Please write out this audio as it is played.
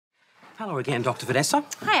Hello again, Dr Vanessa.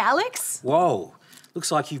 Hi, Alex. Whoa,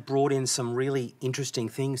 looks like you've brought in some really interesting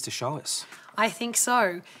things to show us. I think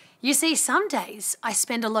so. You see, some days I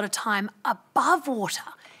spend a lot of time above water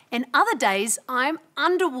and other days I'm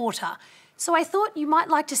underwater. So I thought you might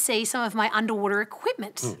like to see some of my underwater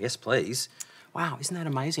equipment. Yes, please. Wow, isn't that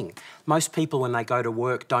amazing? Most people, when they go to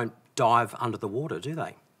work, don't dive under the water, do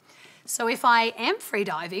they? So if I am free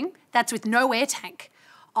diving, that's with no air tank,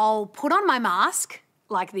 I'll put on my mask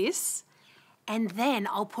like this, and then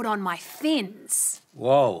I'll put on my fins.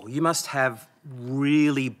 Whoa, you must have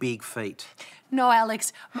really big feet. No,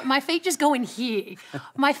 Alex, my feet just go in here.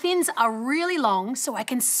 My fins are really long so I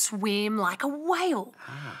can swim like a whale.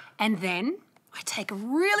 And then I take a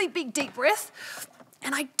really big deep breath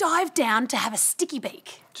and I dive down to have a sticky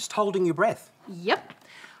beak. Just holding your breath. Yep.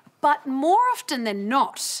 But more often than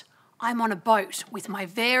not, I'm on a boat with my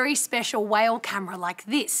very special whale camera like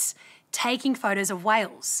this, taking photos of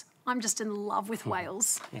whales. I'm just in love with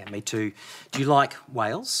whales. Yeah, me too. Do you like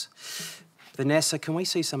whales? Vanessa, can we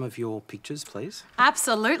see some of your pictures, please?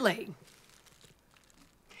 Absolutely.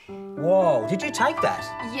 Whoa, did you take that?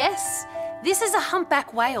 Yes, this is a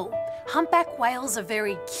humpback whale. Humpback whales are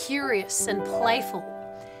very curious and playful.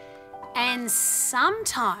 And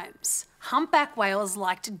sometimes humpback whales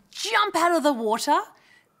like to jump out of the water.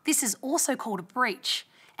 This is also called a breach.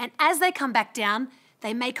 And as they come back down,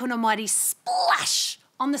 they make an almighty splash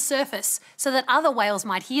on the surface so that other whales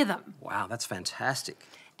might hear them. Wow, that's fantastic.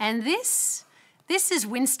 And this is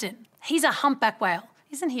Winston. He's a humpback whale.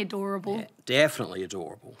 Isn't he adorable? Yeah, definitely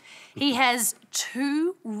adorable. He has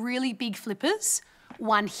two really big flippers,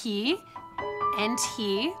 one here and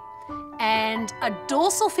here, and a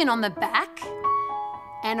dorsal fin on the back,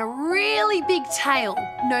 and a really big tail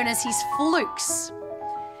known as his flukes.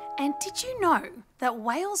 And did you know that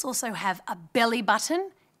whales also have a belly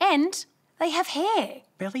button and they have hair?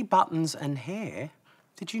 Belly buttons and hair?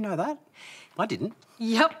 Did you know that? I didn't.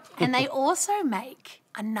 Yep. And they also make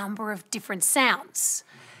a number of different sounds.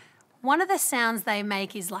 One of the sounds they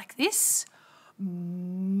make is like this. And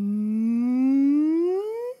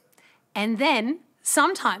then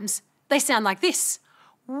sometimes they sound like this.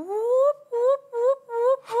 Whoop, whoop, whoop,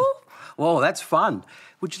 whoop, whoop. Whoa, that's fun.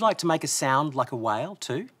 Would you like to make a sound like a whale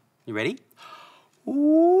too? You ready?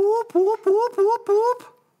 Whoop, whoop, whoop, whoop, whoop.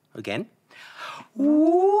 Again.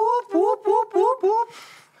 Whoop, whoop, whoop, whoop, whoop.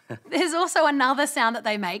 There's also another sound that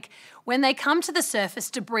they make when they come to the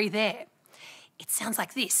surface to breathe air. It sounds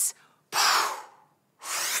like this.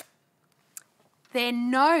 Their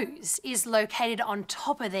nose is located on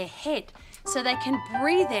top of their head, so they can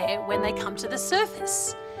breathe air when they come to the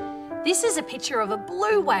surface. This is a picture of a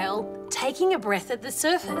blue whale taking a breath at the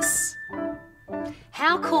surface.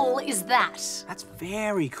 How cool is that? That's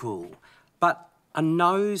very cool. But a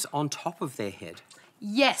nose on top of their head.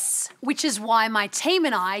 Yes, which is why my team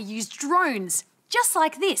and I use drones, just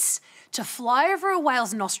like this, to fly over a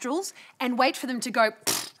whale's nostrils and wait for them to go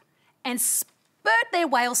and spurt their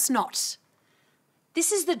whale snot.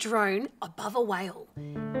 This is the drone above a whale.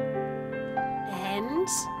 And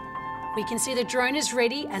we can see the drone is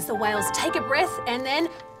ready as the whales take a breath and then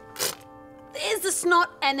there's the snot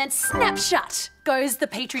and then snap shut goes the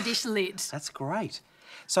Petri dish lid. That's great.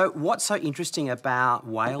 So what's so interesting about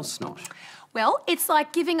whale snot? Well, it's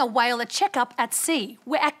like giving a whale a checkup at sea.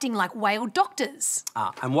 We're acting like whale doctors.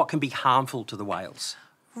 And what can be harmful to the whales?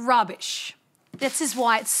 Rubbish. This is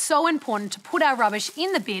why it's so important to put our rubbish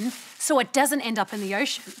in the bin so it doesn't end up in the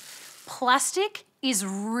ocean. Plastic is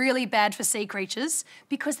really bad for sea creatures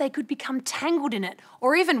because they could become tangled in it,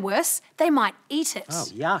 or even worse, they might eat it. Oh,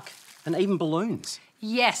 yuck. And even balloons.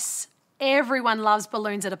 Yes, everyone loves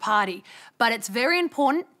balloons at a party, but it's very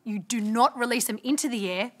important you do not release them into the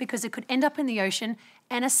air because it could end up in the ocean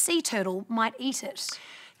and a sea turtle might eat it.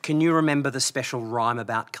 Can you remember the special rhyme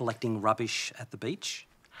about collecting rubbish at the beach?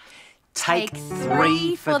 Take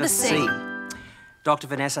three for the sea. Dr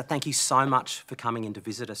Vanessa, thank you so much for coming in to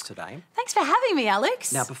visit us today. Thanks for having me,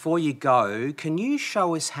 Alex. Now, before you go, can you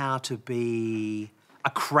show us how to be a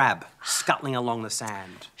crab scuttling along the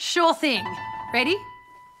sand? Sure thing. Ready?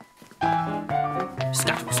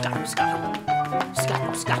 Scuttle, scuttle, scuttle.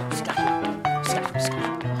 Scuttle, scuttle, scuttle. Scuttle,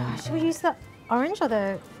 scuttle. Should we use the orange or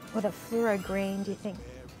the fluoro green, do you think?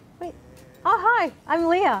 Wait. Oh, hi, I'm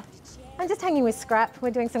Leah. I'm just hanging with Scrap.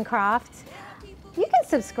 We're doing some crafts. You can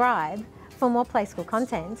subscribe for more Play School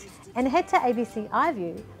content and head to ABC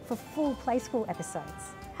iView for full Play School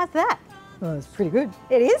episodes. How's that? Oh, it's pretty good.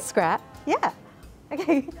 It is, Scrap. Yeah.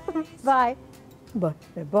 Okay, bye. Bye.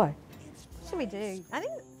 Bye. What should we do? I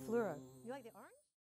think fluoro. You like the orange?